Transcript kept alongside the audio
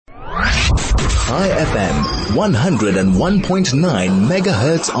High FM, 101.9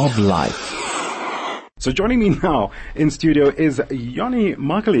 megahertz of life. So joining me now in studio is Yoni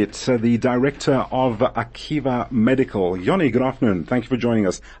Margaliet, the director of Akiva Medical. Yoni, good afternoon. Thank you for joining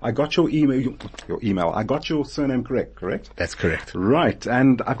us. I got your email. I got your surname correct? That's correct. Right.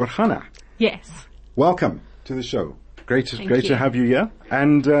 And I've got Gana. Yes. Welcome to the show. Great to have you here.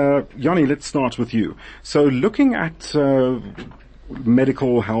 And Yoni, let's start with you. So looking at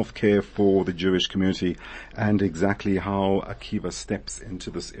medical healthcare for the Jewish community and exactly how Akiva steps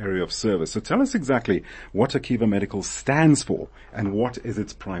into this area of service. So tell us exactly what Akiva Medical stands for and what is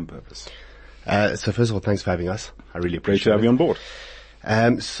its prime purpose. So first of all, thanks for having us. I really appreciate it. Great to have you on board.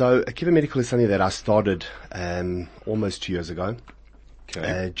 So Akiva Medical is something that I started almost 2 years ago.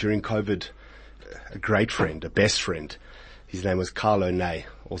 Okay. During COVID, a great friend, a best friend, his name was Carl O'Neill,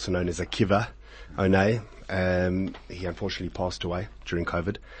 also known as Akiva O'Neill. He unfortunately passed away during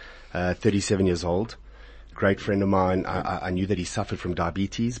COVID, 37 years old. Great friend of mine. I knew that he suffered from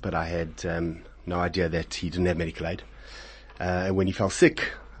diabetes, but I had no idea that he didn't have medical aid. And when he fell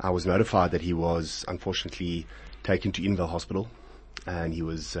sick, I was notified that he was unfortunately taken to Inville Hospital, and he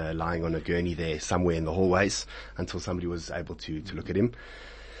was lying on a gurney there somewhere in the hallways until somebody was able to look at him.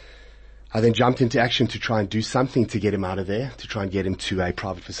 I then jumped into action to try and do something to get him out of there, to try and get him to a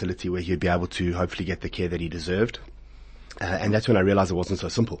private facility where he'd be able to hopefully get the care that he deserved. And that's when I realized it wasn't so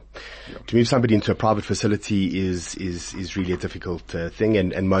simple. Yep. To move somebody into a private facility is really a difficult thing,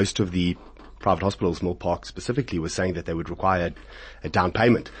 and most of the private hospitals, Mill Park specifically, were saying that they would require a down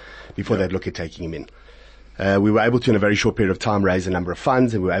payment before they'd look at taking him in. We were able to, in a very short period of time, raise a number of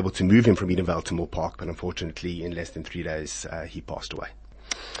funds, and we were able to move him from Edenvale to Mill Park, but unfortunately, in less than 3 days, he passed away.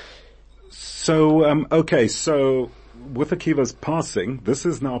 So, so with Akiva's passing, this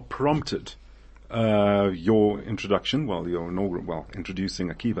has now prompted your introduction, introducing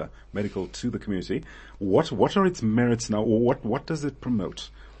Akiva Medical to the community. What are its merits now, or what does it promote?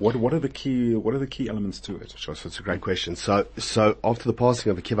 What are the key elements to it? Sure, so it's a great question. So after the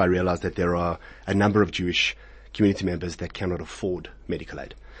passing of Akiva, I realized that there are a number of Jewish community members that cannot afford medical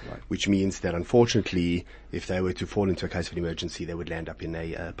aid. Right. Which means that unfortunately, if they were to fall into a case of an emergency, they would land up in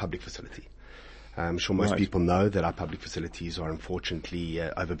a public facility. I'm sure most people know that our public facilities are unfortunately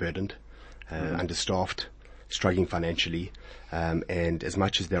overburdened, understaffed, struggling financially, and as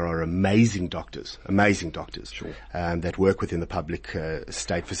much as there are amazing doctors sure. That work within the public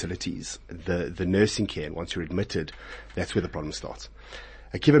state facilities, the nursing care, once you're admitted, that's where the problem starts.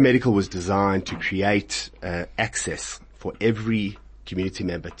 Akiva Medical was designed to create access for every community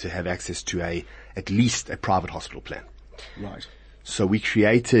member to have access to at least a private hospital plan. Right. So we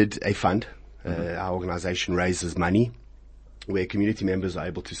created a fund. Our organization raises money where community members are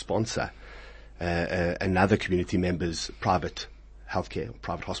able to sponsor another community member's private healthcare or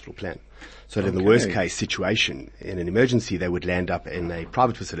private hospital plan. So that in the worst case situation, in an emergency, they would land up in a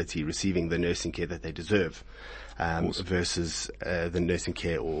private facility receiving the nursing care that they deserve, versus the nursing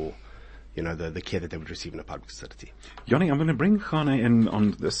care or the care that they would receive in a public facility. Yoni, I'm going to bring Gana in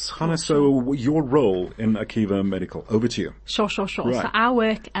on this. Gana, so your role in Akiva Medical, over to you. Sure. Right. So I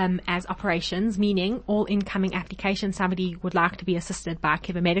work as operations, meaning all incoming applications, somebody would like to be assisted by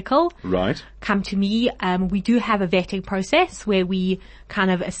Akiva Medical. Right. Come to me. We do have a vetting process where we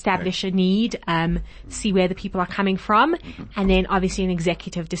kind of establish a need, see where the people are coming from, and then obviously an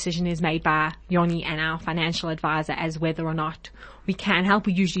executive decision is made by Yoni and our financial advisor as whether or not we can help.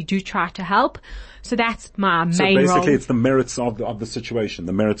 We usually do try to help. So that's my main role. So basically it's the merits of the situation,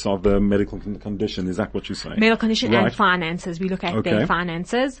 the merits of the medical condition. Is that what you're saying? Medical condition and finances. We look at their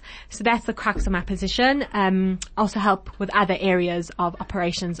finances. So that's the crux of my position. Also help with other areas of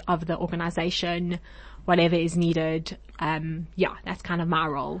operations of the organization, whatever is needed. That's kind of my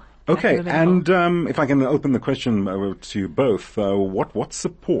role. Okay. And, if I can open the question to you both, what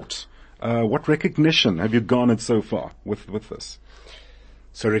support, what recognition have you garnered so far with this?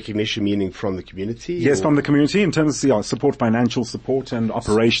 So recognition meaning from the community? Yes, from the community in terms of support, financial support and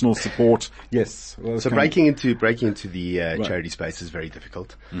operational support. Yes. So breaking into the charity space is very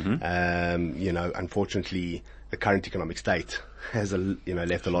difficult. Unfortunately, the current economic state has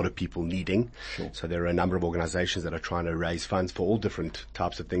left a lot of people needing. Sure. So there are a number of organizations that are trying to raise funds for all different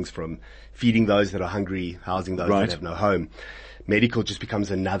types of things, from feeding those that are hungry, housing those that have no home. Medical just becomes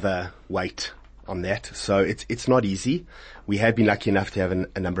another weight on that. So it's not easy. We have been lucky enough to have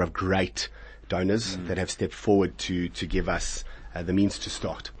a number of great donors that have stepped forward to give us the means to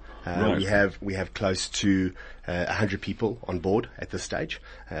start. Right. We have close to 100 people on board at this stage.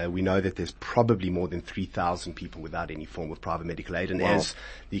 We know that there's probably more than 3,000 people without any form of private medical aid. And as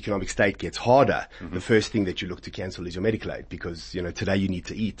the economic state gets harder, the first thing that you look to cancel is your medical aid, because, today you need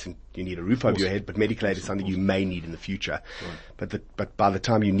to eat and you need a roof over your head, but medical aid is something you may need in the future. Right. But by the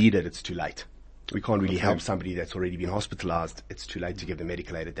time you need it, it's too late. We can't really help somebody that's already been hospitalized. It's too late to give them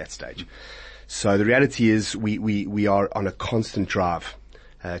medical aid at that stage. So the reality is we are on a constant drive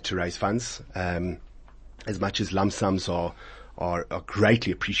to raise funds. As much as lump sums are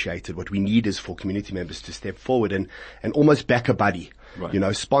greatly appreciated, what we need is for community members to step forward and almost back a buddy.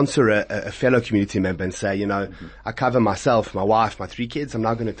 Right. Sponsor a fellow community member and say, I cover myself, my wife, my 3 kids. I'm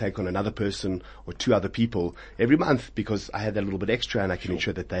now going to take on another person or 2 other people every month because I have that little bit extra, and I can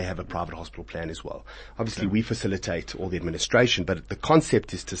ensure that they have a private hospital plan as well. Obviously, we facilitate all the administration, but the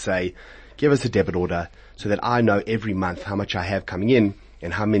concept is to say, give us a debit order so that I know every month how much I have coming in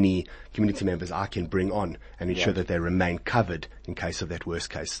and how many community members I can bring on and ensure that they remain covered in case of that worst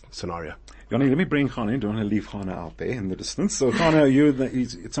case scenario. Yoni, let me bring Gana in. Don't want to leave Gana out there in the distance. So Gana,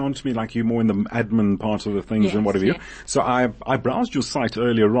 it sounds to me like you're more in the admin part of the things and whatever you. So I browsed your site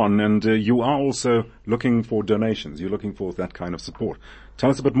earlier on, and you are also looking for donations. You're looking for that kind of support. Tell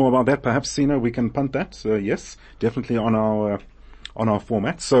us a bit more about that. Perhaps, we can punt that. Yes, definitely on our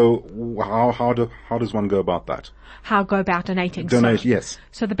format. So how does one go about that? How go about donating? Yes.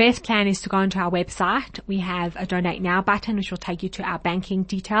 So the best plan is to go onto our website. We have a donate now button, which will take you to our banking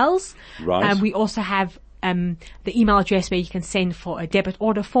details. Right. We also have the email address where you can send for a debit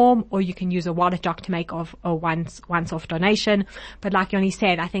order form, or you can use a wallet doc to make of a once-off donation. But like Yoni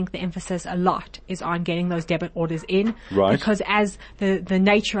said, I think the emphasis a lot is on getting those debit orders in. Right. Because as the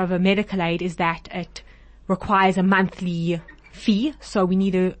nature of a medical aid is that it requires a monthly fee, so we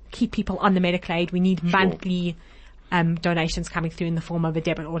need to keep people on the medical aid. We need monthly donations coming through in the form of a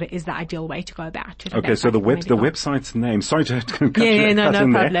debit order is the ideal way to go about it. Okay, so the website's name, sorry to cut no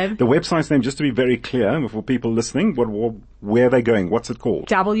problem. There. The website's name, just to be very clear for people listening, where are they going? What's it called?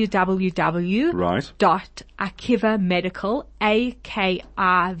 www.akivamedical, AKIVA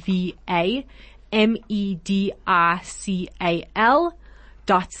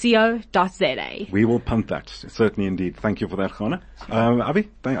We will punt that, certainly indeed. Thank you for that, Gana.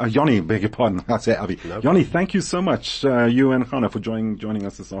 Yoni, beg your pardon. I say Avi. No. Yoni, thank you so much, you and Gana, for joining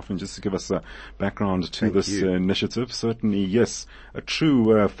us this afternoon, just to give us a background to this initiative. Certainly, yes, a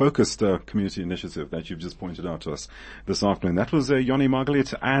true focused community initiative that you've just pointed out to us this afternoon. That was Yoni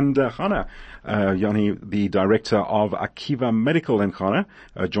Margaliet and Gana. Yoni, the director of Akiva Medical, and Gana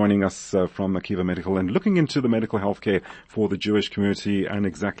joining us from Akiva Medical and looking into the medical healthcare for the Jewish community and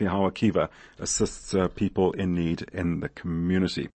exactly how Akiva assists people in need in the community.